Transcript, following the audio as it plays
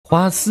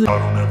花4。 I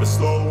don't ever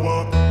slow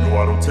up, no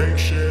I don't take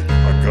shit.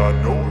 I got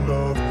no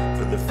love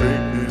for the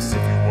fakeness.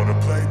 If you wanna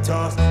play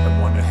tough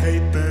and wanna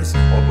hate this,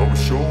 I'll always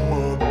show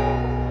up.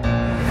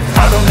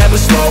 I don't ever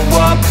slow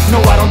up, no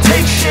I don't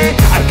take shit.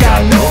 I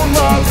got no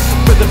love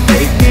for the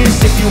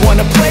fakeness. If you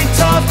wanna play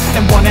tough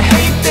and wanna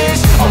hate this,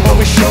 I'll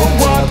always show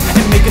up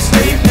and make a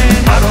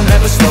statement. I don't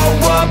ever slow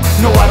up,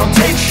 no I don't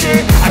take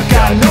shit. I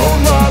got no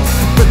love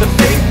for the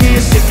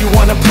fakeness. If you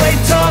wanna play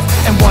tough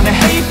and wanna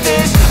hate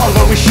this, I'll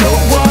always show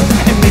up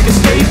and make a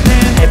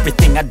statement.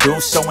 Everything I do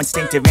so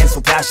instinctive and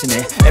so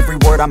passionate. Every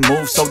word I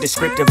move so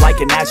descriptive like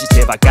an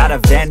adjective. I got a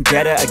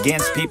vendetta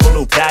against people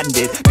who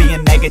patented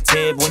being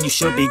negative when you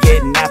should be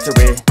getting after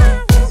it.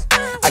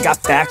 I got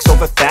facts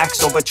over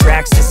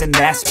tracks, this and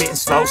that. Spitting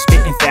slow,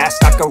 spitting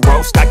fast, I could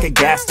roast, I could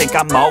gas. Think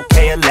I'm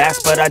okay at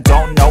last, but I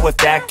don't know if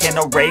that can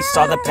erase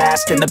all the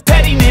past. And the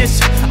pettiness,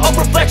 a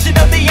reflection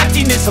of the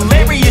emptiness.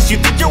 Hilarious, you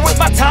think you're worth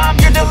my time,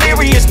 you're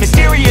delirious.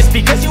 Mysterious,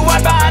 because you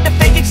hide behind a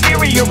fake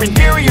exterior.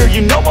 Inferior,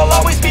 you know I'll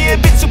always be a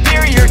bit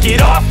superior.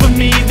 Get off of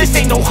me, this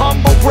ain't no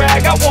humble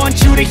brag. I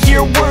want you to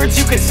hear words,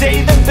 you can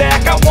say them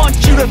back. I want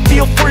you to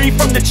feel free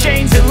from the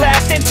chains at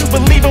last, and to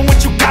believe in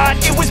what you got,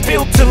 it was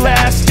built to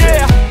last,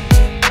 yeah.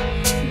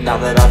 Now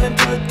that I've been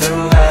put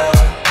through hell,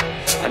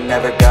 I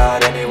never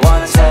got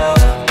anyone's help.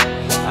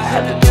 I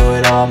had to do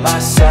it all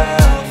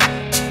myself.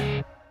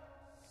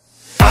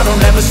 I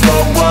don't ever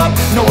slow up,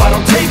 no I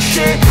don't take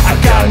shit. I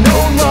got no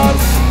love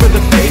for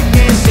the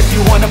fakeness. If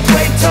you wanna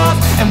play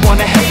tough and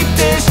wanna hate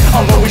this,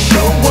 I'll always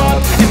show up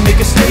and make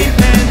a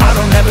statement. I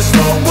don't ever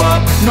slow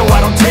up, no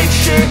I don't take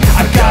shit.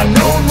 I got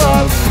no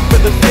love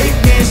for the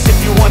fakeness. If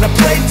you wanna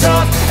play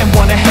tough and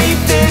wanna hate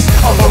this,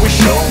 I'll always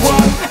show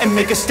up and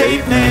make a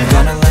statement.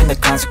 Gonna learn the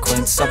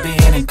consequence of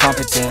being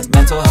incompetent.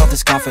 Mental health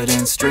is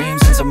confidence,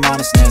 dreams and some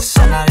honestness.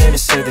 I'm not here to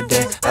save the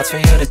day, that's for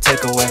you to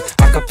take away.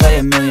 I could play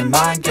a million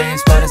mind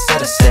games, but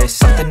instead I say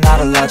something not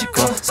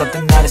illogical,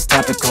 something that is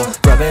topical.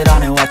 Rub it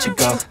on and watch it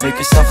go, make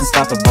yourself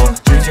unstoppable.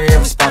 Dreams are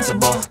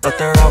irresponsible, but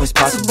they're always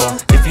possible.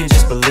 If you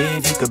just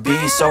believe, you could be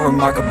so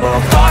remarkable.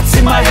 Thoughts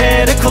in my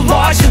head, a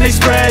collage and they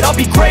spread. I'll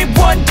be great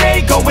one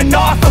day, going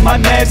off of my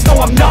meds. No,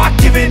 I'm not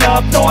giving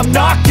up, no, I'm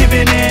not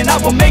giving in. I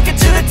will make it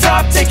to the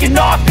top, taking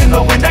off in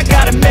the wind. I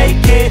gotta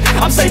make it,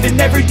 I'm saving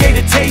every day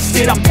to taste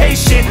it. I'm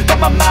patient, but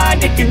my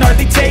mind, it can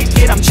hardly take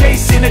it. I'm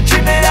chasing a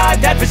dream that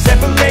I've had for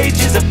several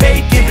ages. A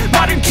vacant,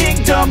 modern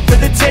kingdom for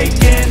the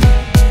taking.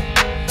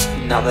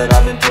 Now that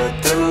I've been put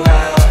through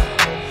hell,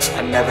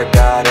 I never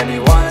got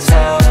anyone's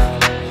help.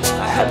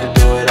 I had to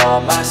do it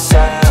all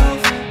myself.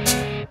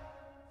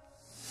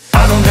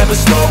 I don't ever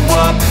slow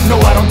up, no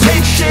I don't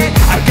take shit.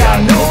 I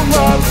got no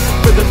love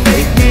for the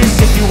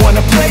fakeness. If you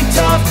wanna play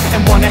tough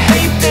and wanna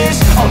hate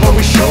this, I'll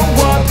always show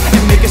up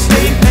and make a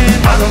statement.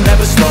 I don't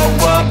ever slow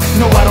up,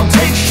 no I don't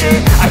take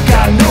shit. I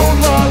got no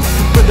love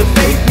for the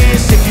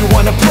fakeness. If you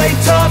wanna play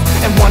tough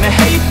and wanna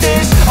hate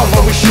this, I'll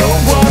always show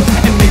up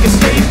and make a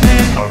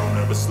statement. I don't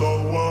ever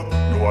slow up,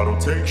 no I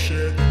don't take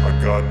shit. I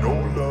got no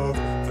love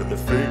for the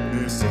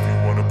fakeness. If you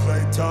wanna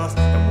play tough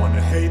and wanna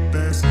hate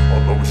this,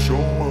 I'll always show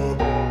up.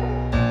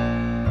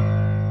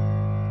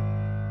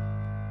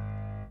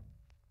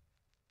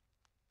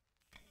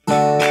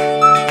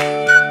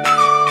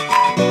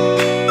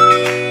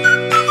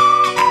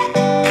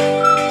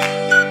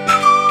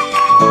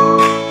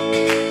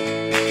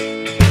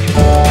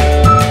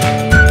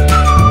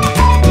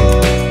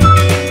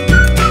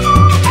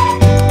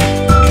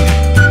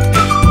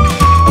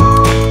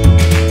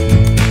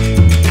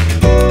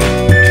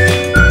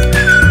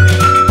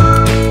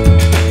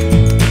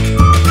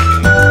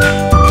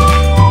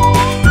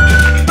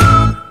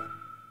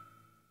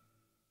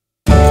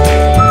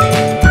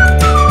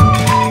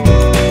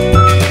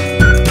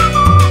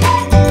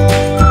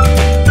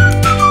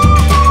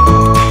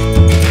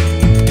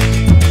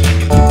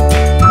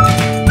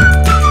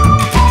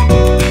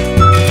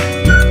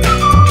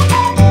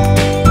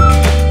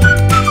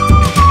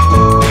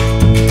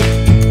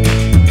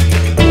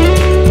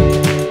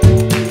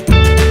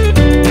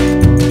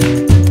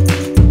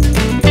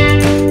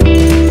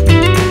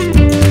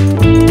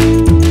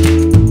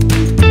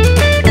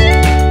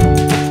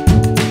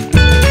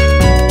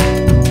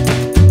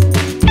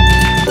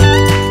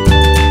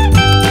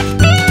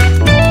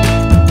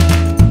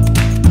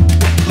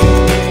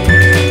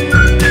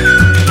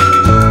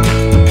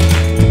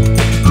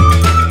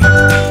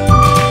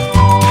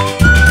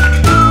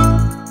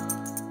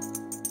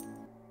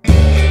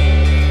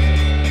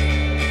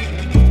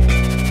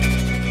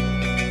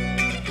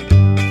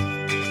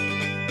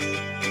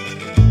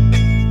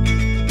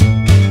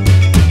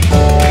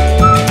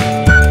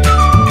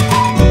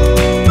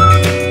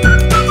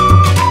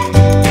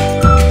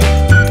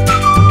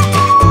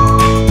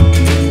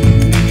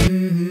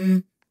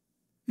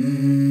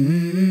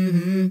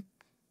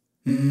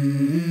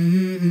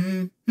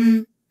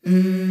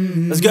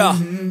 Let's go.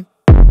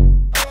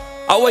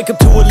 I wake up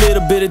to a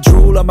little bit of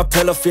drool on my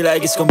pillow, feel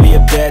like it's gonna be a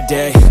bad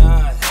day.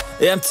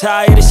 Yeah, I'm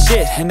tired of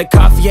shit, and the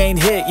coffee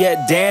ain't hit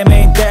yet, damn,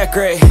 ain't that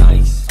great.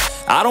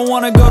 I don't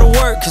wanna go to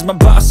work, cause my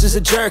boss is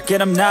a jerk,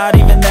 and I'm not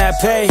even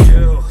that paid.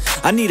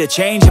 I need a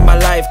change in my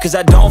life, cause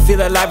I don't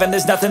feel alive and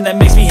there's nothing that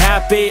makes me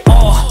happy.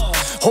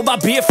 Hold my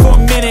beer for a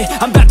minute,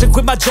 I'm about to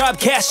quit my job,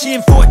 cash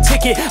in for a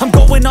ticket. I'm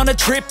going on a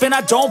trip and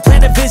I don't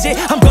plan to visit.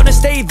 I'm gonna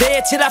stay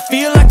there till I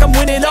feel like I'm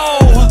winning,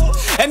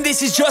 and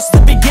this is just the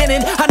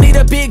beginning. I need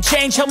a big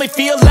change, help me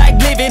feel like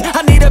living.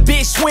 I need a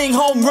big swing,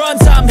 home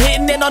runs I'm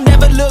hitting, and I'll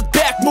never look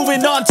back,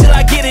 moving on till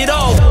I get it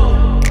all.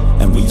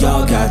 And we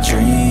all got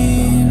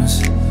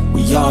dreams,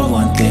 we all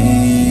want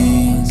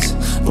things,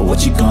 but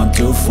what you gonna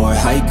do for it?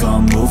 How you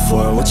gonna move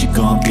for it? What you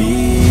gonna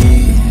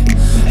be?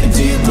 And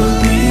do you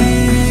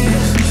believe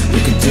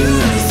you can do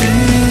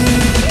anything?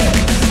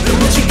 But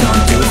what you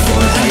gonna do for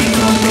it? How you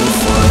gonna move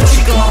for it? What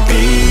you gonna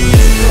be?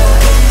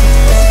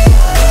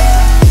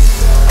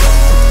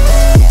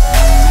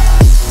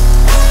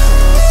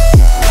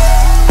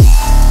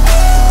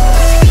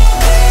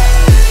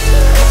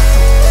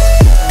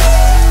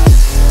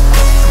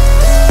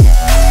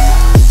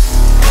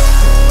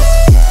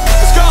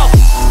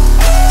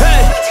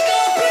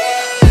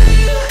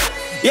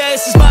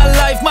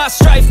 My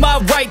strife, my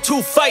right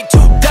to fight, to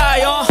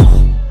die on.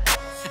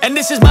 And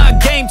this is my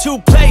game to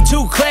play,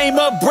 to claim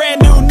a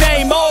brand new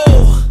name,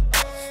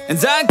 And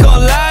I ain't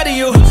gonna lie to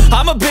you,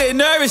 I'm a bit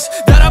nervous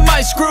that I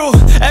might screw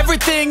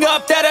everything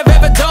up that I've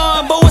ever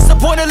done. But what's the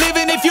point of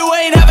living if you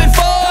ain't having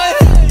fun?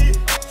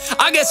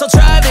 I guess I'll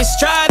try this,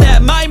 try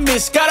that, might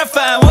miss, gotta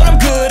find what I'm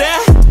good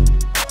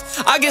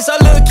at. I guess I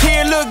look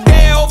here, look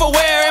there, over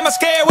where am I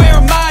scared, where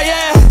am I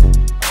at?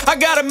 I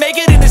gotta make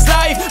it in this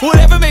life,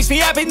 whatever makes me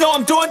happy, know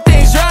I'm doing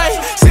things right.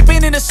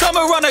 Sipping in the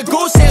summer on a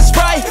goose and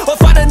Sprite, or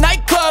find a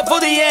nightclub for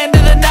the end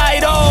of the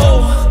night,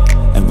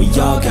 And we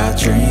all got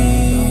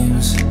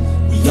dreams,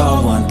 we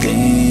all want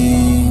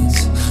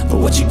things, but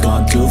what you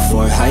gonna do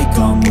for it? How you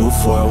gonna move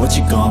for it? What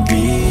you gonna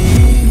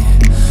be?